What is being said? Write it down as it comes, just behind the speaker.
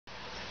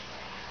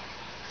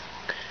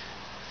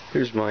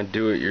Here's my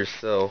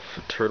do-it-yourself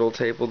turtle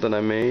table that I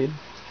made.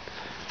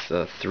 It's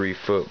a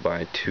 3-foot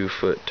by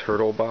 2-foot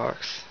turtle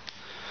box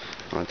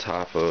on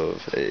top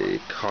of a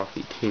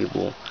coffee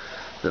table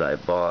that I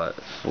bought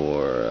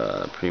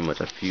for pretty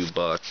much a few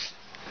bucks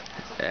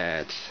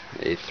at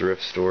a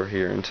thrift store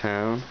here in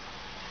town.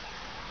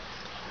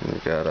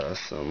 We've got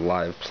some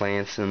live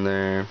plants in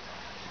there,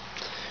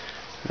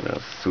 got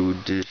a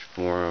food dish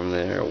for them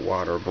there, a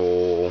water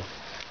bowl,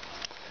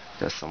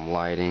 got some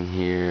lighting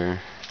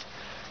here.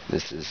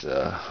 This is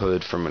a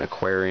hood from an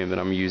aquarium that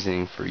I'm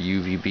using for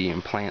UVB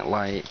and plant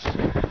light.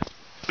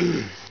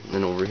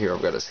 And over here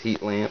I've got this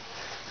heat lamp.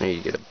 I need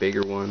to get a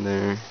bigger one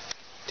there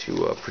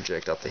to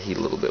project out the heat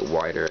a little bit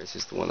wider. It's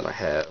just the one that I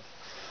have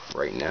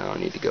right now. I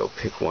need to go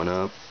pick one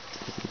up.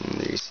 And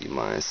there you see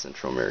my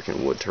Central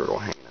American wood turtle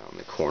hanging out in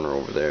the corner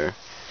over there.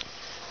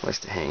 Likes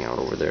to hang out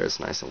over there. It's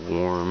nice and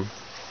warm.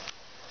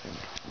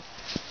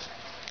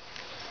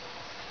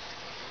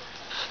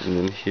 And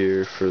then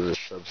here for the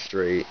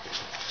substrate,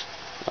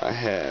 I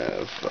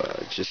have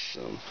just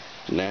some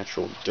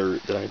natural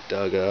dirt that I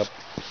dug up.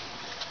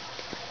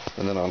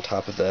 And then on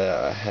top of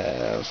that I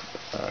have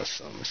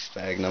some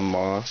sphagnum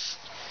moss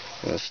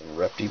and some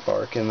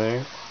reptibark in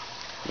there,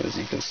 as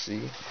you can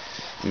see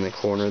in the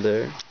corner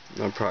there.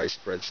 I'll probably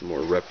spread some more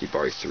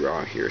reptibark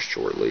throughout here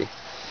shortly.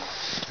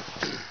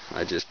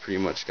 I just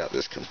pretty much got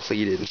this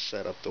completed and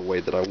set up the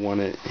way that I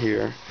want it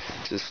here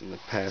just in the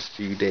past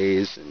few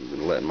days, and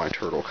been letting my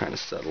turtle kind of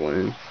settle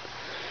in.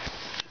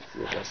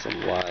 We've got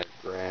some live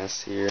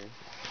grass here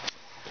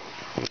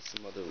and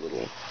some other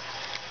little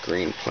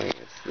green plants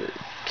that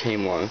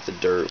came along with the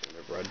dirt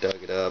whenever I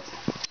dug it up.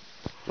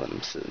 Let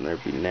them sit in there,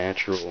 be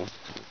natural.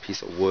 A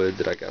piece of wood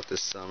that I got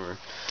this summer.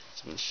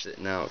 It's been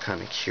sitting out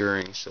kind of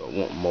curing so it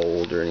won't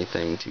mold or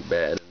anything too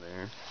bad in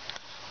there.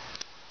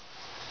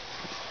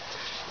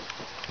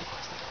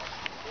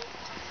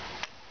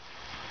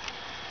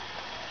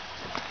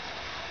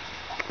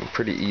 And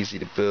pretty easy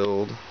to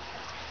build.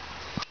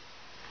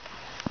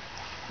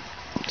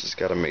 Just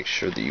got to make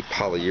sure that you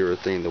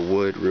polyurethane the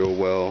wood real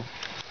well.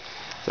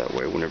 That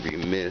way whenever you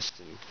mist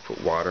and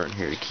put water in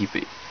here to keep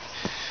it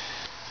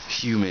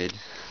humid,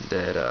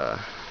 that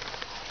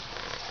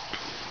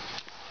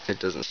it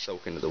doesn't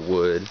soak into the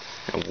wood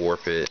and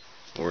warp it,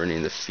 or any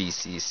of the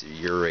feces or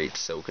urate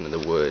soak into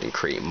the wood and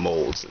create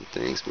molds and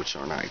things, which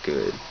are not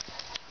good.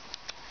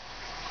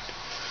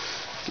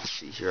 You can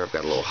see here I've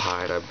got a little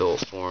hide I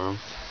built for them.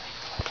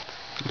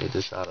 Made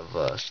this out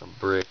of some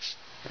bricks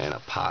and a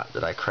pot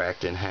that I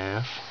cracked in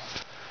half.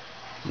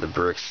 The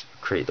bricks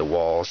create the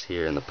walls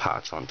here, and the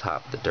pot's on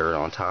top, the dirt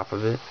on top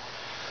of it.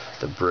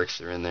 The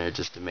bricks are in there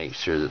just to make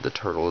sure that the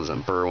turtle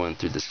isn't burrowing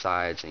through the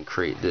sides and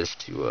create this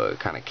to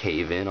kind of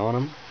cave in on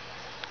them.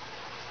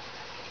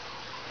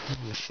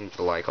 They seem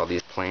to like all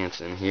these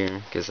plants in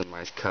here. Gives them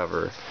nice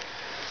cover.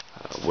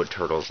 Wood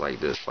turtles like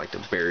this like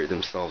to bury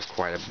themselves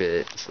quite a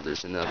bit, so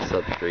there's enough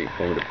substrate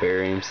for him to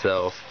bury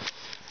himself.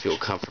 Feel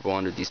comfortable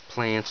under these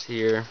plants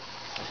here.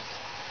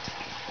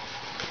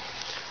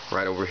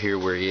 Right over here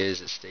where he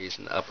is, it stays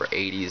in the upper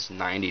 80s,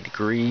 90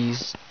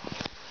 degrees.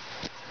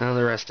 Now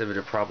the rest of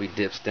it probably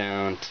dips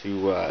down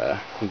to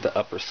the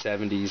upper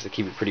 70s. I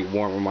keep it pretty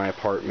warm in my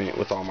apartment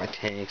with all my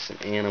tanks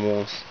and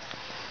animals.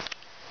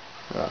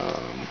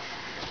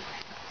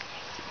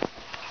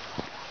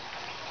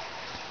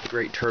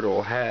 Great turtle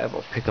will have.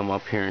 I'll pick them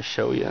up here and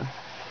show you. I'm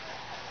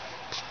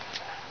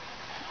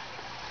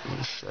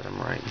gonna set them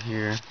right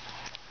here.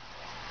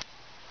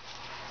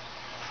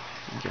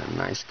 Got a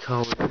nice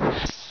color.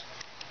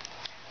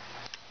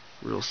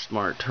 Real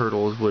smart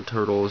turtles. Wood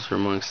turtles are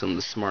among some of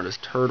the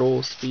smartest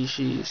turtle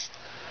species.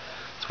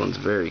 This one's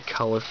very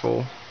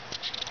colorful,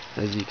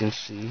 as you can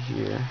see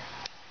here.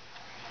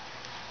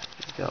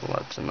 It's got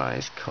lots of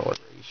nice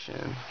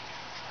coloration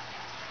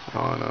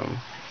on them.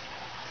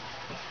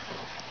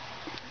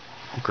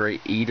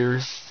 Great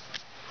eaters.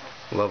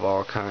 Love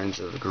all kinds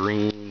of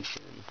greens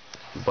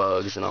and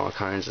bugs and all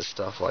kinds of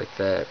stuff like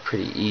that.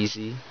 Pretty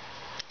easy.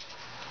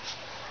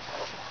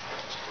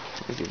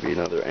 I'll give you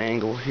another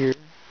angle here.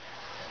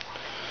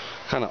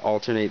 Kind of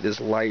alternate this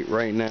light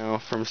right now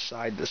from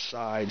side to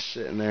side,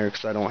 sitting there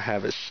because I don't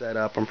have it set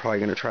up. I'm probably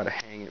going to try to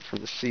hang it from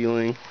the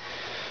ceiling,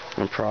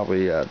 and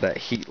probably that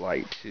heat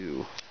light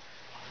too.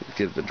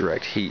 Give the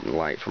direct heat and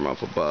light from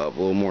up above. A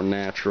little more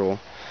natural.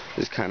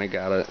 Just kind of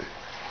got it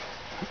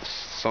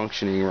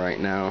functioning right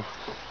now,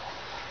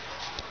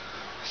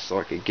 so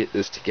I could get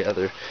this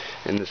together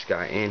and this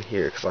guy in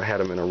here, because I had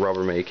him in a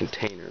Rubbermaid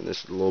container, and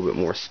this is a little bit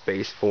more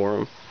space for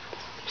him.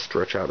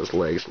 Stretch out his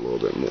legs a little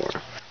bit more.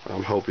 What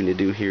I'm hoping to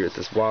do here at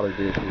this water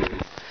group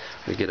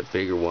is get a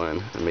bigger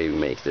one and maybe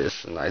make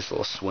this a nice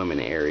little swimming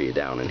area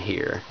down in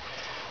here.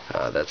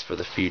 That's for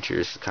the future.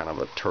 It's kind of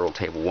a turtle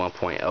table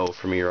 1.0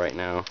 for me right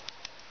now.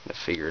 To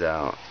figure it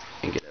out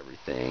and get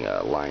everything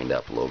lined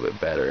up a little bit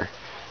better.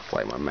 It's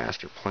like my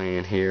master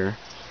plan here.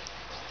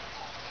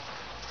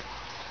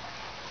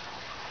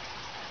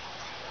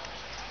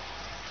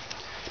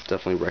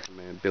 Definitely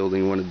recommend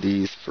building one of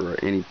these for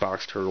any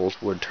box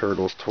turtles, wood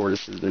turtles,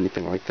 tortoises,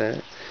 anything like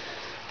that.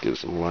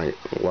 Gives them a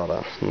lot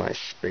of nice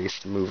space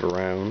to move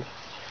around.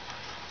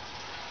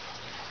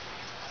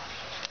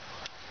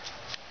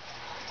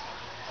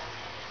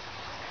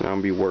 Now I'm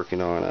gonna be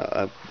working on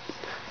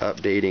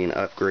updating,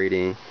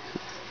 upgrading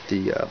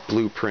the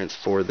blueprints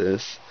for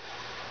this,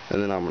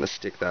 and then I'm gonna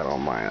stick that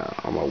on my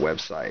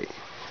website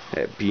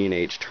at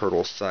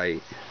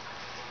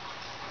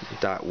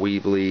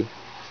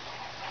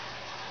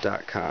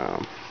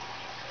bnhturtlesite.weebly.com.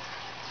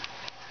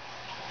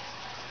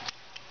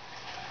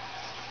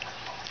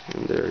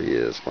 And there he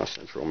is, my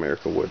Central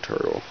America wood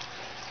turtle,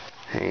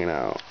 hanging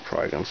out.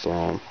 Probably gonna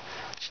throw him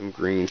some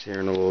greens here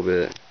in a little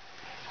bit.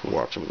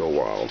 Watch him go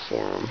wild for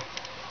him.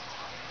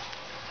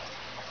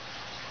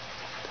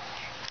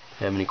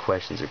 If you have any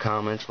questions or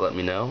comments, let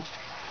me know.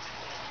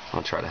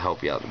 I'll try to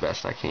help you out the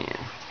best I can.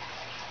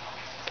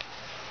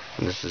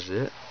 And this is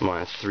it,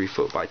 my 3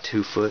 foot by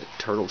 2 foot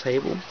turtle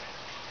table.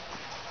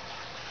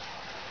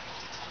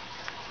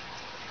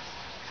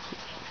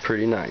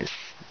 Pretty nice.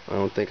 I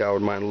don't think I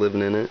would mind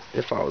living in it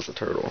if I was a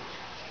turtle.